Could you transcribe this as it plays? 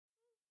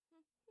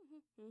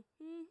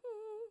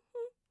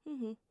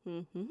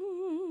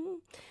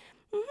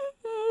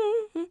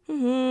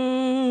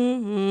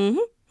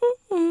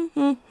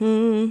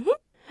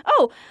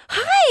Oh,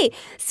 hi!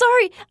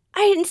 Sorry,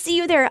 I didn't see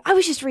you there. I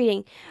was just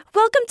reading.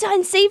 Welcome to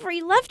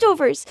Unsavory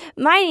Leftovers.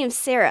 My name's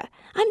Sara.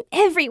 I'm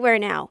everywhere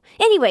now.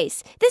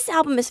 Anyways, this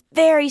album is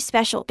very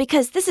special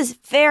because this is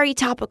very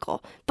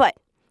topical, but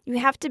you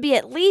have to be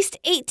at least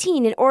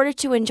 18 in order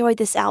to enjoy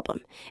this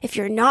album. If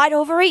you're not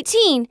over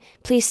 18,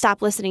 please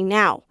stop listening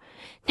now.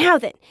 Now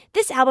then,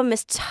 this album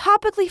is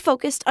topically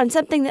focused on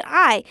something that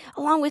I,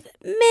 along with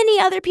many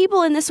other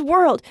people in this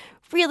world,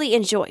 really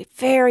enjoy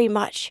very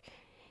much.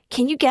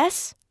 Can you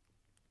guess?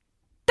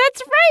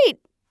 That's right!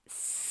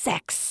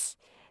 Sex.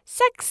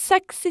 Sex,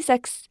 sexy,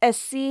 sex,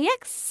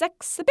 S-C-X,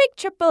 sex, a big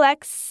triple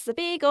X, a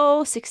big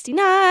old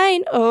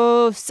 69,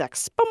 oh,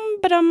 sex,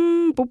 bum,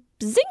 ba-dum, boop,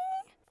 zing.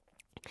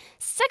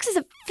 Sex is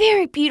a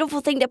very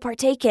beautiful thing to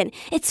partake in.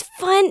 It's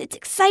fun, it's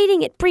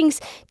exciting, it brings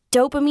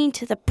dopamine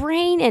to the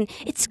brain, and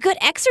it's good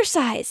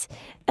exercise.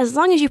 As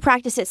long as you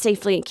practice it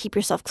safely and keep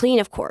yourself clean,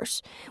 of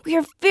course. We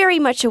are very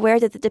much aware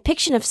that the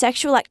depiction of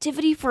sexual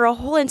activity for a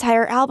whole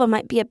entire album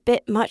might be a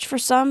bit much for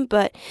some,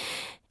 but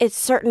it's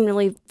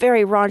certainly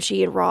very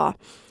raunchy and raw.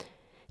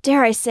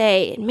 Dare I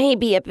say, it may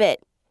be a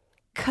bit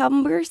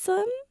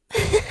cumbersome?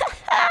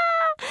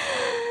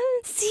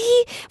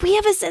 See, we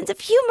have a sense of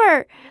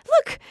humor.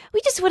 Look,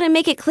 we just want to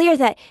make it clear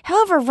that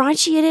however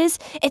raunchy it is,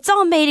 it's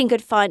all made in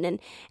good fun and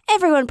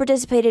everyone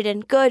participated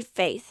in good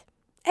faith.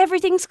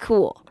 Everything's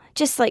cool.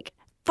 Just like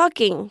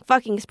fucking.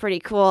 Fucking's pretty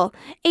cool.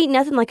 Ain't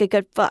nothing like a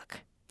good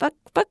fuck. Fuck,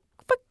 fuck,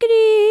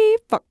 fuckity,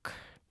 fuck.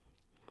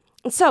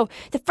 So,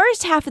 the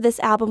first half of this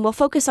album will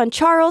focus on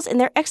Charles and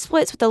their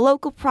exploits with a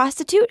local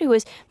prostitute who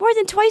is more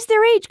than twice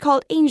their age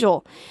called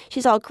Angel.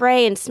 She's all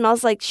gray and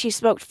smells like she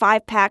smoked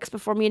 5 packs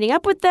before meeting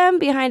up with them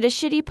behind a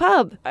shitty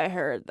pub. I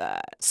heard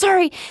that.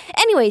 Sorry.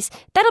 Anyways,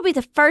 that'll be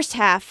the first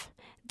half.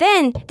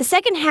 Then, the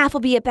second half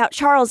will be about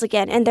Charles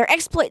again and their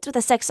exploits with a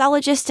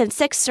sexologist and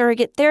sex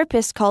surrogate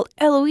therapist called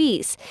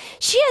Eloise.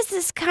 She has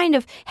this kind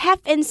of half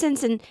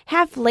incense and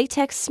half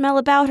latex smell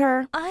about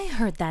her. I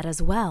heard that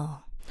as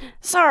well.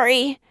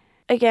 Sorry.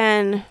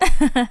 Again.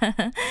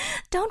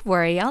 Don't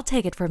worry, I'll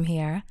take it from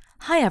here.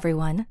 Hi,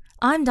 everyone.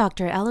 I'm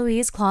Dr.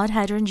 Eloise Claude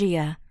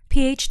Hydrangea,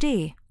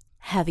 PhD.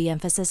 Heavy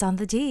emphasis on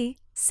the D.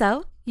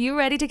 So, you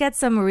ready to get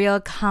some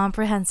real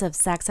comprehensive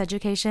sex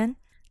education?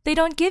 They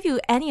don't give you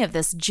any of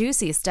this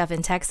juicy stuff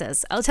in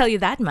Texas, I'll tell you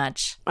that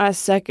much. I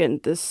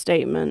second this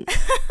statement.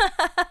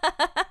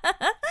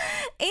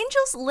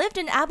 Angel's lived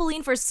in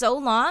Abilene for so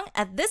long,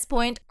 at this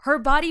point, her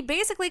body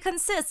basically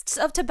consists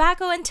of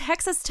tobacco and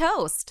Texas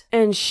toast.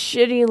 And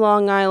shitty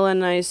Long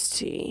Island iced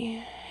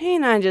tea.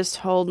 Ain't I just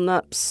holding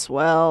up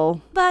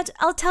swell? But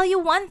I'll tell you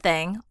one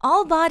thing,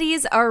 all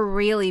bodies are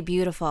really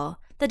beautiful.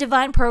 The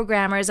divine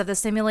programmers of the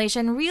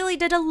simulation really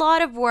did a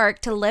lot of work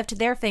to lift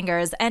their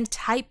fingers and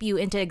type you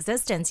into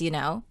existence, you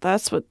know.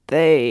 That's what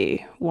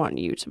they want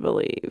you to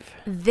believe.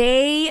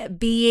 They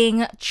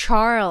being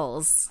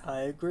Charles.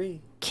 I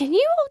agree. Can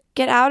you all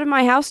get out of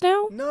my house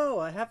now? No,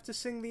 I have to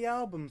sing the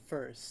album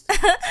first.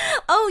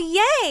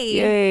 Oh, yay!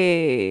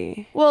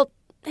 Yay. Well,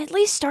 at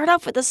least start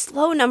off with a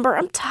slow number.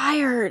 I'm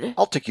tired.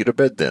 I'll take you to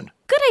bed then.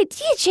 Good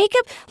idea,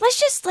 Jacob. Let's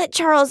just let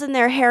Charles and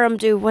their harem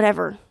do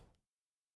whatever.